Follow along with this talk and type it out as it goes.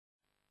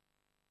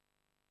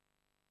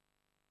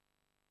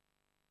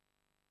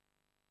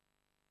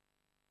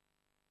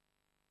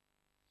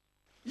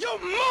You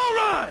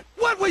moron!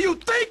 What were you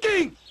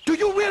thinking? Do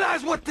you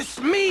realize what this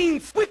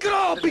means? We could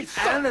all be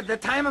Alan, the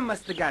timer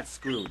must have got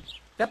screwed.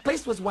 That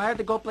place was wired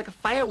to go up like a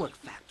firework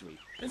factory.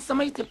 Then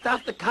somebody tipped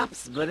off the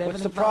cops, but everything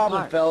What's the fell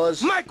problem, apart.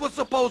 fellas? Mike was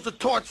supposed to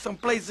torch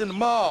someplace in the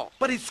mall,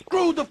 but he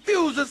screwed the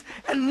fuses,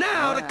 and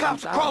now the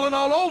cops are crawling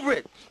all over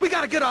it. We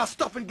gotta get our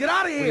stuff and get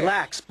out of here.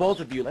 Relax, both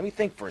of you. Let me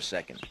think for a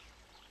second.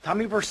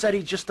 Tommy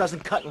Vercetti just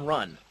doesn't cut and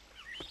run.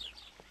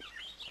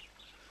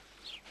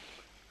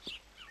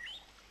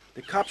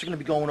 The cops are going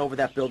to be going over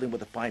that building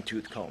with a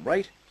fine-tooth comb,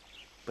 right?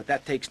 But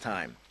that takes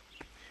time.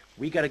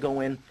 We got to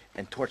go in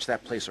and torch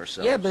that place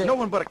ourselves. Yeah, but... No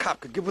one but a cop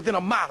could get within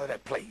a mile of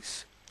that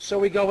place. So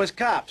we go as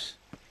cops.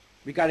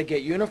 We got to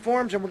get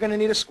uniforms, and we're going to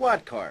need a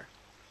squad car.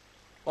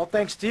 All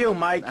thanks to you,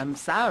 Mike. I'm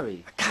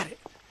sorry. I got it.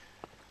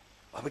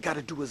 All we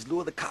gotta do is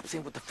lure the cops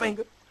in with the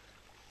finger,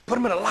 put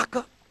them in a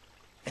locker,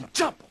 and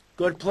jump them.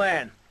 Good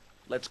plan.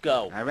 Let's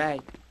go. All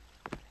right.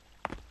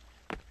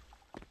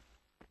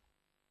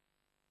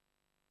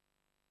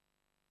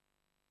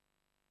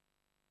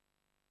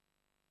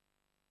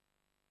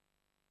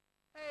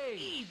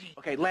 Easy.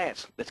 Okay,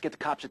 Lance, let's get the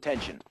cops'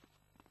 attention.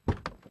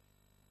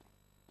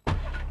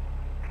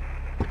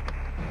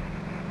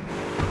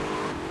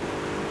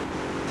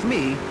 It's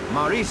me,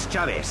 Maurice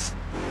Chavez,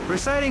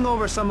 presiding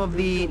over some of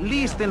the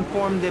least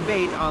informed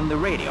debate on the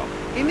radio.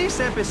 In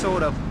this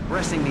episode of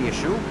Pressing the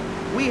Issue,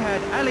 we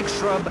had Alex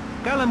Shrub,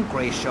 Callum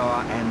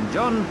Crayshaw, and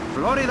John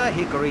Florida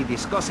Hickory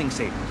discussing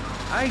Satan.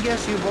 I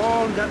guess you've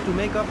all got to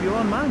make up your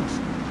own minds.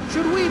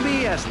 Should we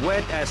be as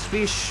wet as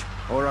fish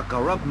or a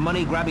corrupt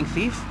money-grabbing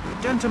thief?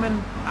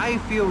 Gentlemen, I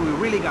feel we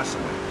really got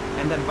somewhere,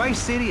 and that Vice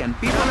City and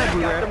people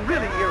everywhere...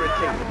 Really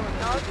irritating.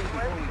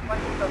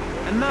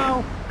 And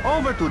now,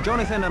 over to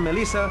Jonathan and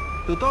Melissa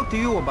to talk to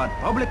you about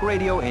public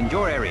radio in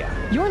your area.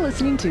 You're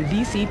listening to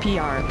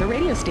VCPR, the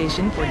radio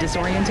station for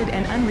disoriented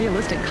and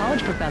unrealistic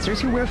college professors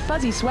who wear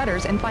fuzzy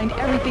sweaters and find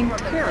everything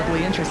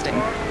terribly interesting.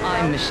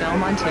 I'm Michelle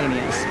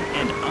Montañez.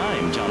 And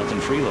I'm Jonathan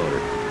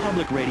Freeloader.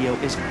 Public radio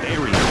is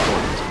very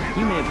important.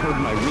 You may have heard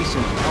my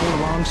recent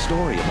hour-long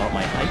story about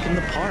my hike in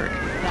the park.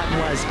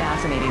 That was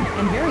fascinating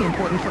and very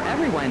important for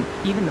everyone,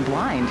 even the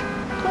blind.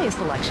 Play a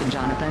selection,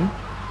 Jonathan.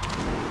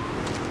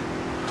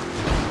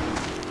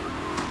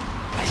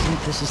 I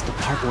think this is the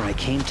part where I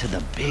came to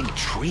the big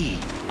tree.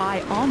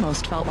 I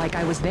almost felt like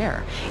I was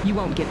there. You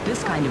won't get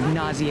this kind of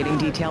nauseating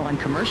detail on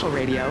commercial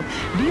radio.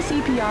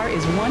 VCPR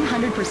is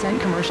 100%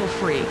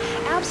 commercial-free.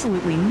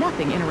 Absolutely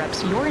nothing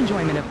interrupts your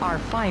enjoyment of our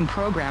fine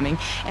programming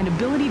and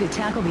ability to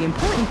tackle the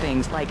important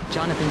things like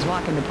Jonathan's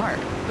walk in the park.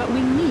 But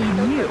we need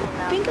you.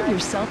 Think of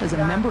yourself as a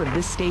member of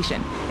this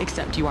station,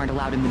 except you aren't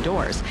allowed in the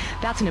doors.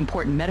 That's an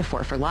important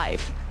metaphor for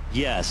life.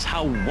 Yes,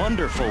 how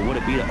wonderful would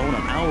it be to own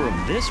an hour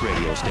of this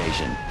radio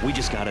station? We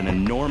just got an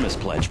enormous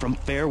pledge from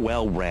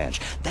Farewell Ranch.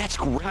 That's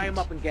great. Tie him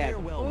up and gag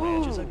him. Farewell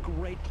Ranch is a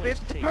great place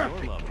to take your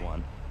loved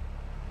one.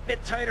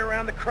 Bit tight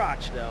around the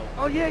crotch, though.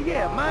 Oh, yeah,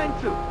 mine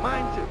too,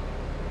 mine too.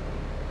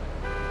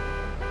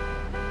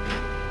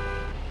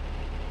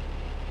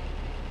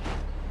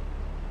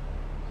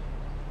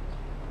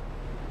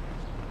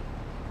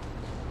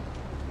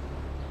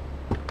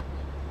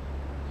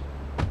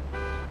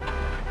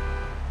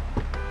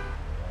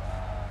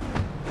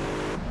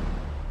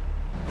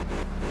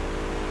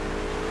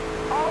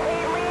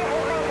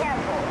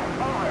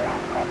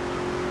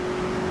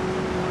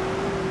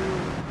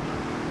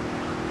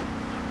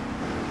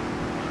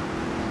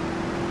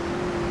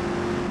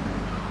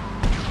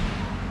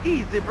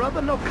 Easy,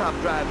 brother. No cop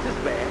drives this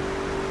bad.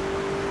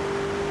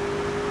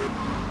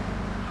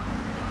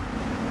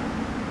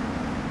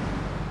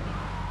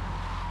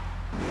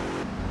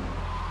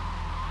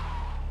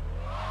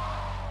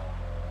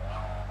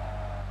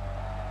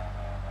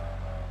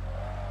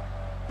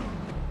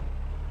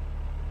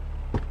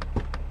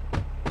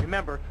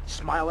 Remember,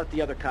 smile at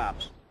the other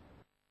cops.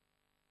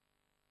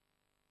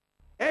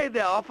 Hey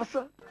there,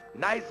 officer.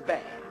 Nice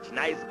badge,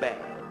 nice badge.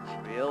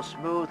 Real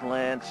smooth,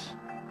 Lance.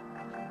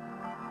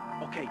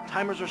 Okay,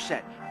 timers are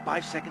set.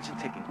 5 seconds and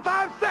ticking.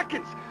 5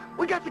 seconds!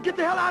 We got to get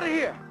the hell out of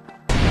here!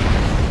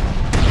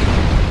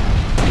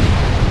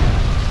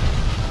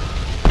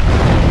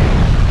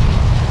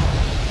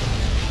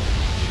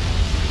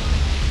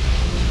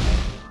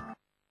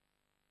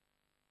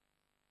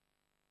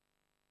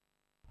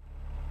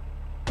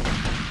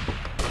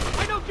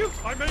 I know you!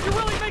 You're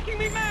really making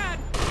me mad!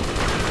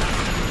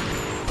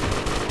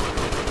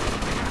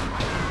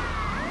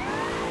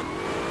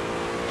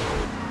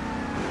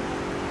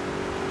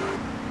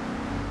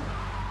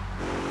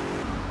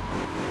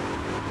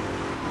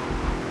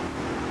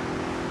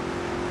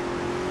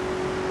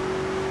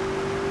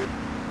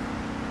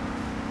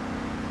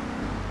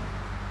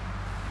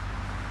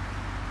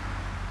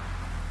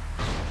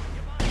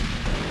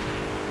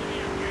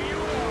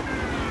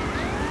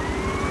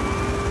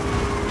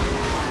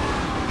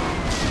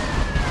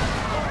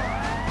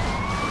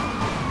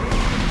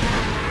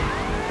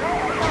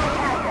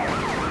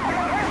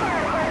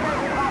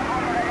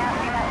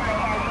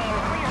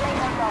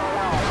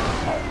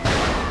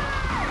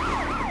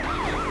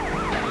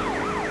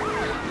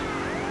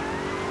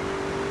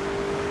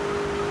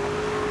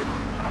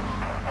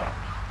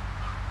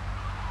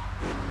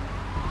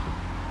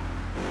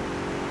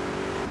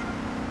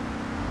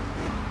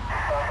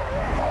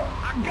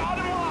 Got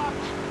him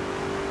locked!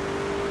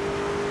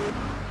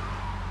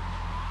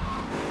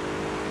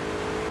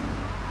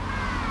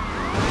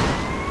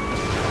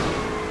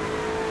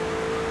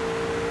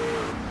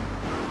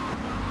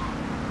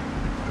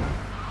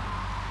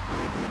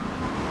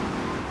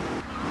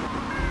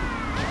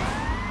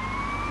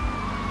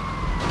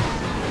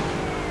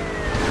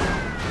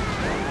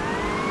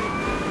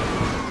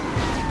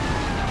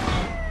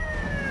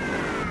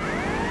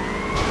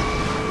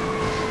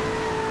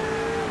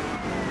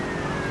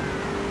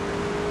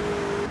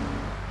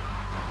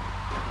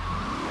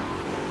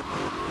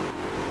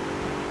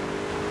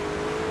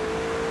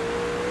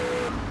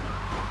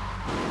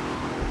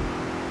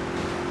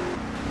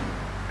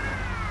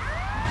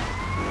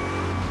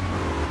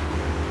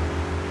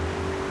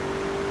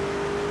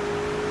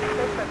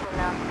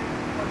 Now.